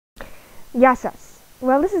Yasas.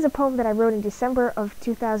 Well, this is a poem that I wrote in December of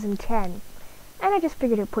 2010, and I just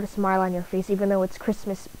figured it'd put a smile on your face even though it's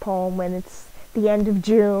Christmas poem when it's the end of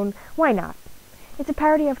June. Why not? It's a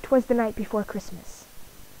parody of "'Twas the Night Before Christmas."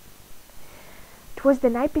 'Twas the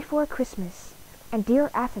night before Christmas, and dear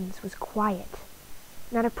Athens was quiet.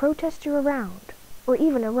 Not a protester around, or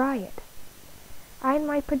even a riot. I in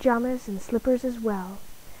my pajamas and slippers as well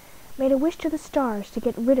made a wish to the stars to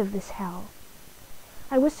get rid of this hell.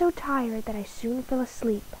 I was so tired that I soon fell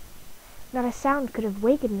asleep. Not a sound could have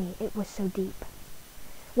wakened me, it was so deep.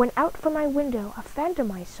 When out from my window a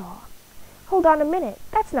phantom I saw. Hold on a minute,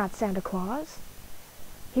 that's not Santa Claus.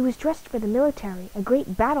 He was dressed for the military, a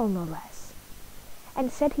great battle no less,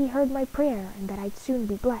 and said he heard my prayer and that I'd soon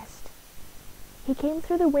be blessed. He came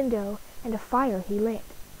through the window and a fire he lit,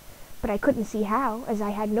 but I couldn't see how, as I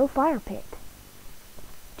had no fire pit.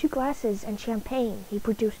 2 glasses and champagne he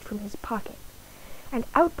produced from his pocket, and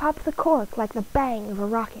out popped the cork like the bang of a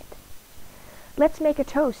rocket. "Let's make a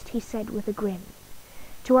toast," he said with a grin,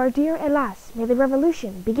 "to our dear Hellas, may the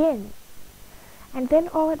revolution begin." And then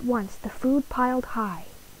all at once the food piled high.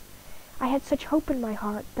 I had such hope in my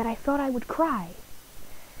heart that I thought I would cry.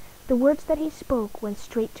 The words that he spoke went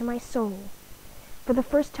straight to my soul. For the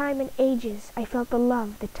first time in ages I felt the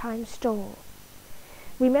love that time stole.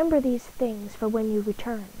 Remember these things for when you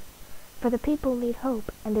return, for the people need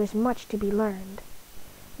hope and there's much to be learned.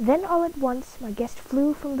 Then all at once my guest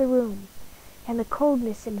flew from the room, and the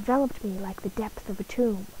coldness enveloped me like the depth of a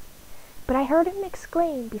tomb. But I heard him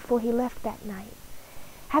exclaim before he left that night,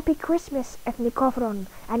 "Happy Christmas, Ethnikofron,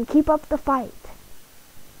 and keep up the fight."